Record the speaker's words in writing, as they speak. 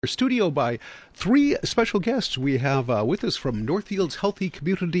Studio by three special guests. We have with us from Northfield's Healthy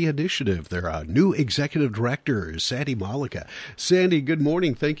Community Initiative, their new executive director, Sandy Malecha. Sandy, good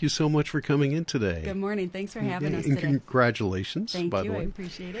morning. Thank you so much for coming in today. Good morning. Thanks for having us and today. Congratulations, Thank by you. the way. I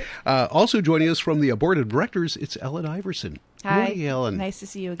appreciate it. Also joining us from the board of directors, it's Ellen Iverson. Hi. Morning, Ellen. Nice to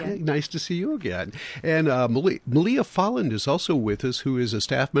see you again. Nice to see you again. And Meleah Follen is also with us, who is a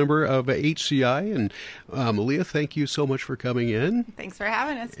staff member of HCI. And Meleah, thank you so much for coming in. Thanks for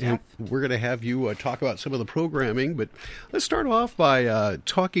having us, Jeff. And we're going to have you talk about some of the programming, but let's start off by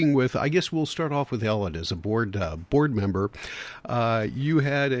talking with, I guess we'll start off with Ellen as a board member. You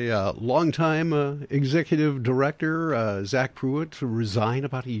had a longtime executive director, Zach Pruitt, resign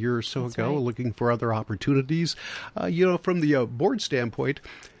about a year or so That's ago, right. looking for other opportunities. From the board standpoint,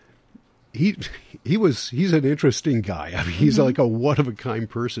 he's an interesting guy. I mean, he's like a one-of-a-kind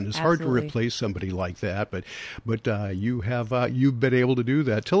person. It's hard to Absolutely. replace somebody like that, but you've been able to do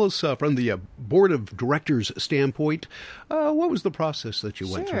that. Tell us from the board of directors standpoint, what was the process that you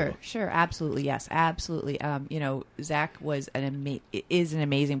went through? Sure, absolutely, yes, absolutely. Zach is an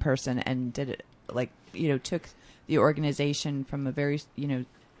amazing person and did it, took the organization from a very,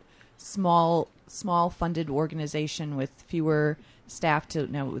 small funded organization with fewer staff to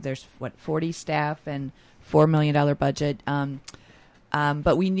now there's 40 staff and $4 million budget.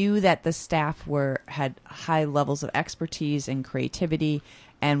 But we knew that the staff had high levels of expertise and creativity,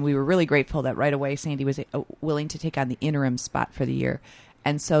 and we were really grateful that right away Sandy was willing to take on the interim spot for the year.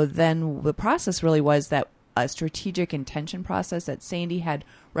 And so then the process really was that a strategic intention process that Sandy had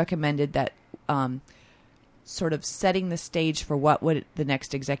recommended that sort of setting the stage for what would the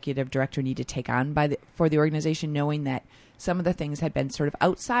next executive director need to take on for the organization, knowing that some of the things had been sort of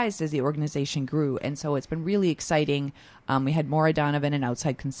outsized as the organization grew. And so it's been really exciting. We had Maura Donovan, an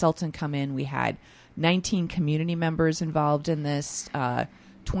outside consultant, come in. We had 19 community members involved in this,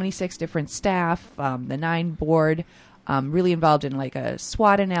 26 different staff, the 9 board, really involved in like a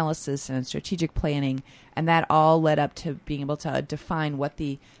SWOT analysis and strategic planning. And that all led up to being able to define what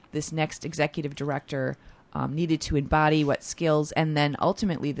this next executive director needed to embody, what skills, and then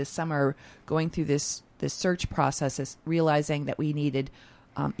ultimately this summer going through this search process is realizing that we needed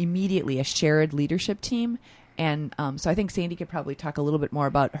immediately a shared leadership team. And so I think Sandy could probably talk a little bit more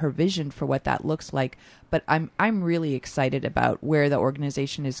about her vision for what that looks like. But I'm really excited about where the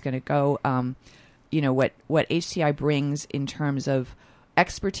organization is going to go. What HCI brings in terms of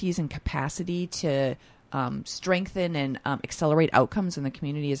expertise and capacity to strengthen and accelerate outcomes in the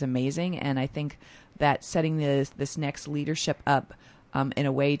community is amazing. And I think that setting this next leadership up in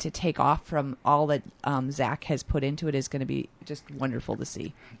a way to take off from all that Zach has put into it is going to be just wonderful to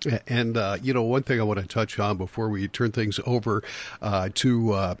see. And, one thing I want to touch on before we turn things over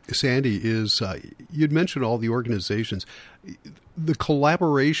to Sandy is you'd mentioned all the organizations. The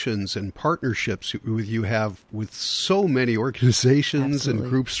collaborations and partnerships you have with so many organizations Absolutely.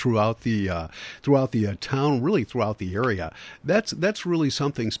 and groups throughout the town, really throughout the area. That's really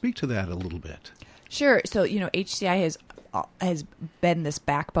something. Speak to that a little bit. Sure. So, HCI has been this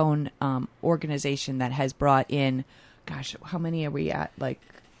backbone organization that has brought in, gosh, how many are we at?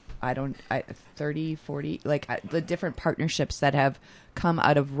 30, 40, the different partnerships that have come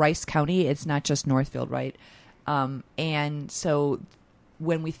out of Rice County. It's not just Northfield, right? And so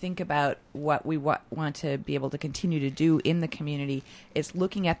when we think about what we want to be able to continue to do in the community, it's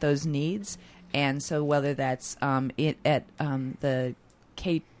looking at those needs. And so whether that's at the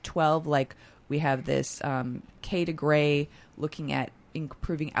K-12, we have this K to Gray, looking at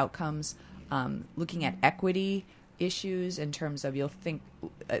improving outcomes, looking at equity issues in terms of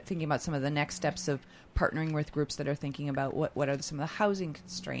thinking about some of the next steps of partnering with groups that are thinking about what are some of the housing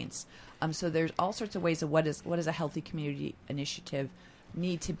constraints. So there's all sorts of ways of what is a healthy community initiative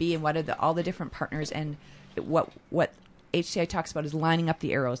need to be, and what are all the different partners, and what HCI talks about is lining up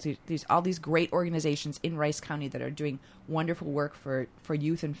the arrows. There's all these great organizations in Rice County that are doing wonderful work for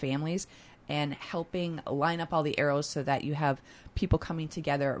youth and families, and helping line up all the arrows so that you have people coming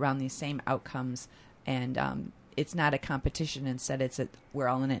together around these same outcomes. And it's not a competition. Instead, we're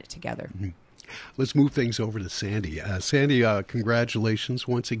all in it together. Mm-hmm. Let's move things over to Sandy. Sandy, congratulations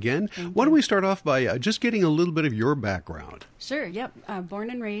once again. Why don't we start off by just getting a little bit of your background? Sure, yep. Born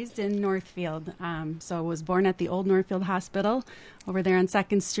and raised in Northfield. So I was born at the old Northfield Hospital over there on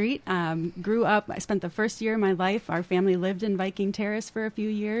 2nd Street. Grew up, I spent the first year of my life, our family lived in Viking Terrace for a few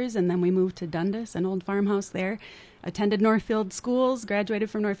years, and then we moved to Dundas, an old farmhouse there. Attended Northfield schools, graduated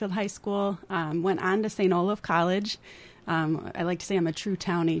from Northfield High School, went on to St. Olaf College. I like to say I'm a true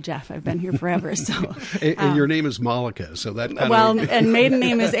townie, Jeff. I've been here forever. So, and your name is Malecha, so that and maiden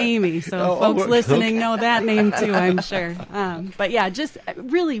name is Amy. So folks listening know that name too, I'm sure. But yeah, just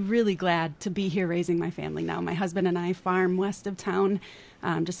really, really glad to be here raising my family now. My husband and I farm west of town,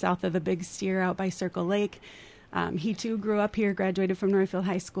 just south of the Big Steer out by Circle Lake. He too grew up here, graduated from Northfield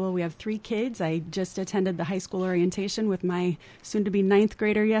High School. We have 3 kids. I just attended the high school orientation with my soon-to-be 9th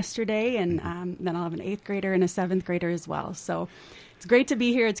grader yesterday, and then I'll have an 8th grader and a 7th grader as well. So it's great to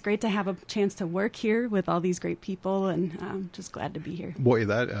be here. It's great to have a chance to work here with all these great people, and just glad to be here. Boy,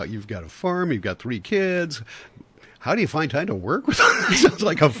 that you've got a farm, you've got 3 kids. How do you find time to work with them? It sounds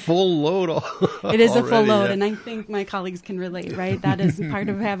like a full load. It is a full load, and I think my colleagues can relate, right? That is part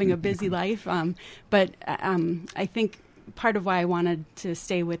of having a busy life. But I think part of why I wanted to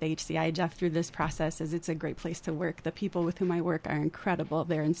stay with HCI, Jeff, through this process is it's a great place to work. The people with whom I work are incredible.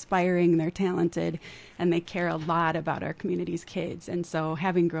 They're inspiring, they're talented, and they care a lot about our community's kids. And so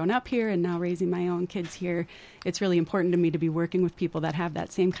having grown up here and now raising my own kids here, it's really important to me to be working with people that have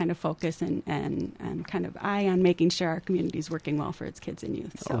that same kind of focus and kind of eye on making sure our community is working well for its kids and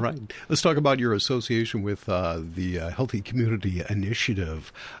youth. So. All right. Let's talk about your association with the Healthy Community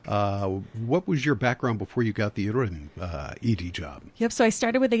Initiative. What was your background before you got the interim ED job? Yep. So I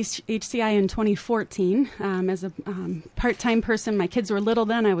started with HCI in 2014 as a part-time person. My kids were little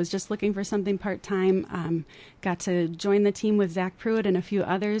then. I was just looking for something part-time. Got to join the team with Zach Pruitt and a few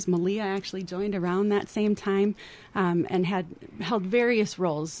others. Maleah actually joined around that same time and had held various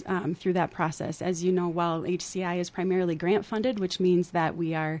roles through that process. As you know, while HCI is primarily grant-funded, which means that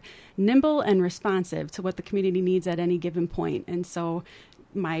we are nimble and responsive to what the community needs at any given point. And so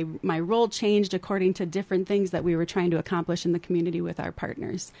my role changed according to different things that we were trying to accomplish in the community with our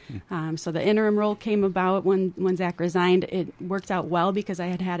partners. So the interim role came about when Zach resigned. It worked out well because I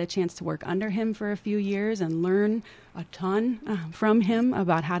had a chance to work under him for a few years and learn a ton from him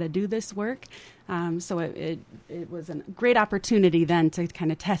about how to do this work. So it was a great opportunity then to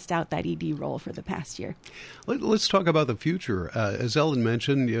kind of test out that ED role for the past year. Let's talk about the future. As Ellen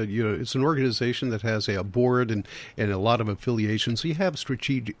mentioned, it's an organization that has a board and a lot of affiliations. So you have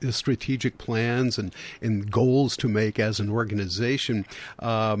strategic plans and goals to make as an organization.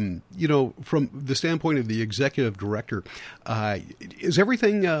 From the standpoint of the executive director, is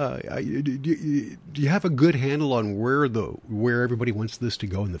everything? Do you have a good handle on where everybody wants this to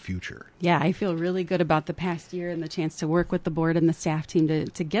go in the future? Yeah, I feel really good about the past year and the chance to work with the board and the staff team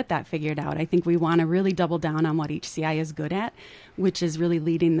to get that figured out. I think we want to really double down on what HCI is good at, which is really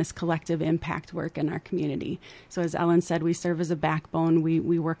leading this collective impact work in our community. So as Ellen said, we serve as a backbone.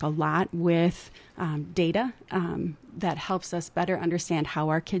 We work a lot with data that helps us better understand how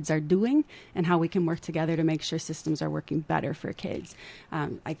our kids are doing and how we can work together to make sure systems are working better for kids.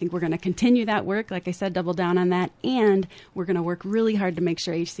 I think we're going to continue that work, like I said, double down on that, and we're going to work really hard to make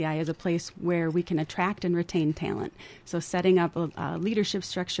sure HCI is a place where we can attract and retain talent. So setting up a leadership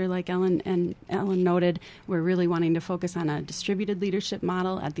structure like Ellen noted, we're really wanting to focus on a distributed leadership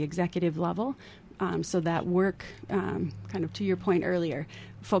model at the executive level. So that work, kind of to your point earlier,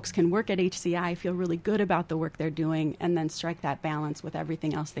 folks can work at HCI, feel really good about the work they're doing, and then strike that balance with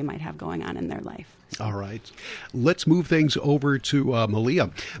everything else they might have going on in their life. All right. Let's move things over to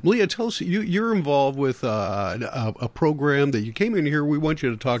Maleah. Maleah, tell us, you're involved with a program that you came in here. We want you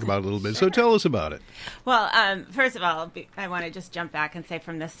to talk about a little bit. Sure. So tell us about it. Well, first of all, I want to just jump back and say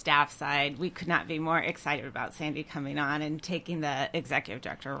from the staff side, we could not be more excited about Sandy coming on and taking the executive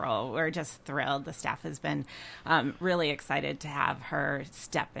director role. We're just thrilled. The staff has been really excited to have her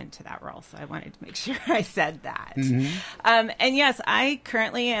step into that role. So I wanted to make sure I said that. Mm-hmm. And yes, I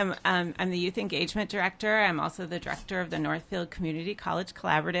currently am I'm the youth engagement director. I'm also the director of the Northfield Community College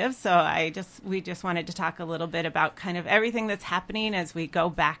Collaborative. So we just wanted to talk a little bit about kind of everything that's happening as we go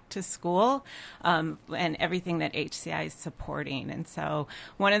back to school and everything that HCI is supporting. And so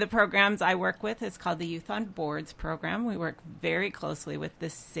one of the programs I work with is called the Youth on Boards program. We work very closely with the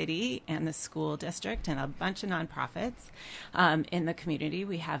city and the school district and a bunch of nonprofits in the community.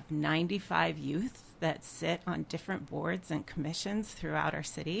 We have 95 youth that sit on different boards and commissions throughout our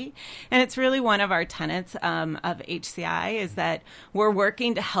city. And it's really one of our tenets of HCI is that we're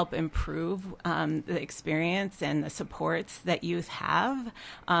working to help improve the experience and the supports that youth have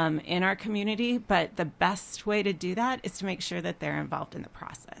in our community. But the best way to do that is to make sure that they're involved in the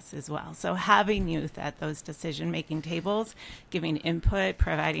process as well. So having youth at those decision-making tables, giving input,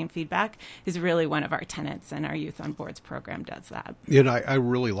 providing feedback is really one of our tenets, and our Youth on Boards program does that. And I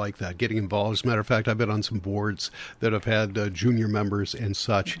really like that, getting involved. As a matter of fact, I've been on some boards that have had junior members and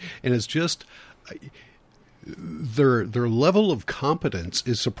such, and it's just their level of competence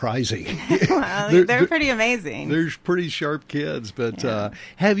is surprising. Well, they're pretty amazing. They're pretty sharp kids. But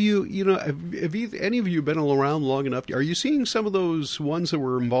have any of you been around long enough? Are you seeing some of those ones that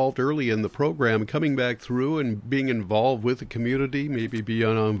were involved early in the program coming back through and being involved with the community, maybe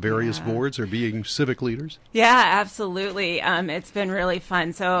being on various boards or being civic leaders? Yeah, absolutely. It's been really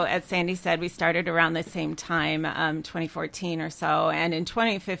fun. So as Sandy said, we started around the same time, 2014 or so. And in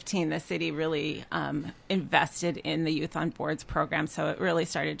 2015, the city really invested in the Youth on Boards program. So it really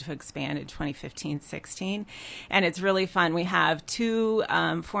started to expand in 2015-16. And it's really fun. We have two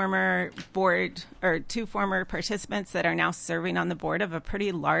former participants that are now serving on the board of a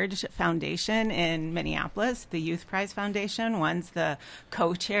pretty large foundation in Minneapolis, the Youth Prize Foundation. One's the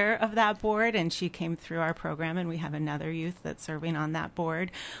co-chair of that board, and she came through our program, and we have another youth that's serving on that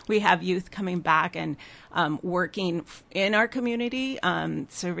board. We have youth coming back and working in our community,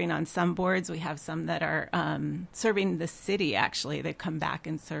 serving on some boards. We have some that are serving the city, actually. They've come back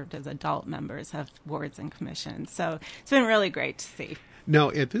and served as adult members of boards and commissions. So it's been really great to see.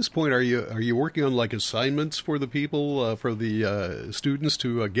 Now, at this point, are you working on like assignments for the people, for the students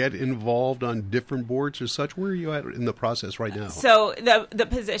to get involved on different boards or such? Where are you at in the process right now? So the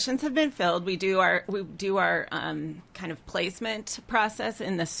positions have been filled. We do our kind of placement process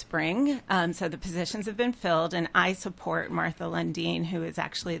in the spring. So the positions have been filled, and I support Martha Lundeen, who is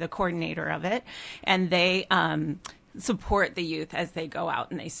actually the coordinator of it, and they support the youth as they go out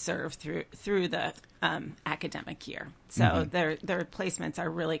and they serve through the academic year. So their placements are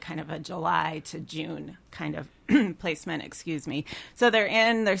really kind of a July to June kind of placement, So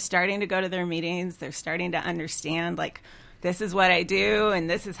they're starting to go to their meetings. They're starting to understand, like, this is what I do and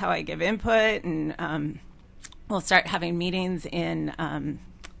this is how I give input. And we'll start having meetings in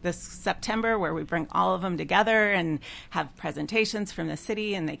this September where we bring all of them together and have presentations from the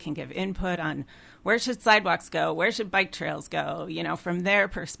city, and they can give input on where should sidewalks go, where should bike trails go, from their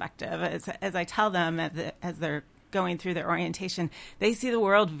perspective. As I tell them as they're going through their orientation, they see the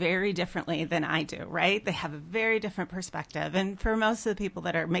world very differently than I do, right? They have a very different perspective. And for most of the people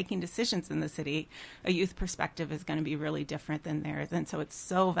that are making decisions in the city, a youth perspective is going to be really different than theirs. And so it's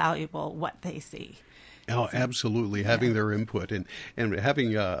so valuable what they see. Oh, absolutely. Having their input and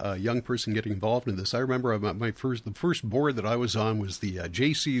having a young person getting involved in this. I remember the first board that I was on was the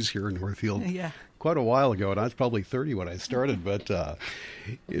JCs here in Northfield. Yeah. Quite a while ago, and I was probably 30 when I started, but I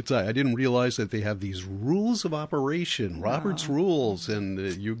didn't realize that they have these rules of operation, Robert's rules, and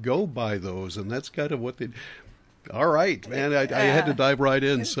you go by those, and that's kind of what they... All right, man, I had to dive right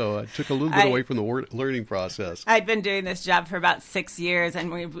in, so I took a little bit away from the learning process. I'd been doing this job for about 6 years,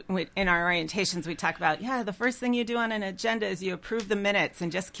 and we in our orientations, we talk about, the first thing you do on an agenda is you approve the minutes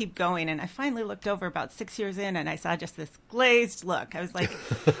and just keep going. And I finally looked over about 6 years in, and I saw just this glazed look. I was like,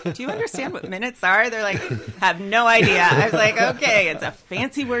 do you understand what minutes are? They're like, have no idea. I was like, okay, it's a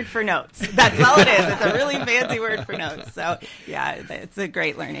fancy word for notes. That's all it is. It's a really fancy word for notes. So, it's a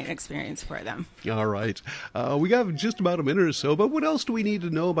great learning experience for them. All right. We got just about a minute or so, but what else do we need to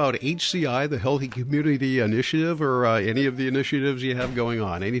know about HCI, the Healthy Community Initiative, or any of the initiatives you have going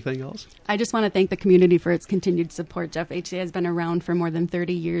on? Anything else? I just want to thank the community for its continued support, Jeff. HCI has been around for more than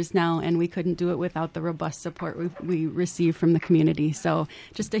 30 years now, and we couldn't do it without the robust support we receive from the community. So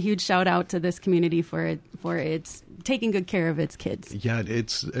just a huge shout out to this community for its taking good care of its kids. Yeah,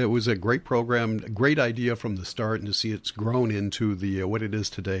 it was a great program, a great idea from the start, and to see it's grown into the what it is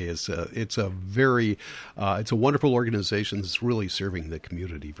today it's a wonderful organization that's really serving the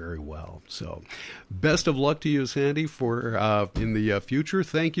community very well. So, best of luck to you, Sandy, for in the future.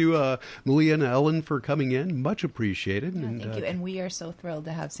 Thank you, Maleah and Ellen, for coming in. Much appreciated. Yeah, thank you. And we are so thrilled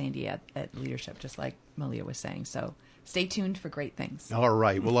to have Sandy at leadership, just like Maleah was saying. So. Stay tuned for great things. All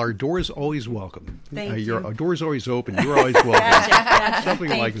right. Well, our door is always welcome. Thank you. Our door is always open. You're always welcome.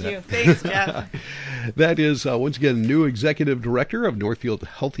 Something like that. Thanks, Jeff. That is, once again, new Executive Director of Northfield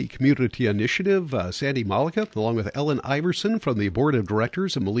Healthy Community Initiative, Sandy Malecha, along with Ellen Iverson from the Board of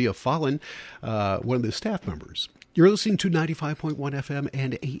Directors, and Meleah Follen, one of the staff members. You're listening to 95.1 FM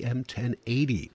and AM 1080.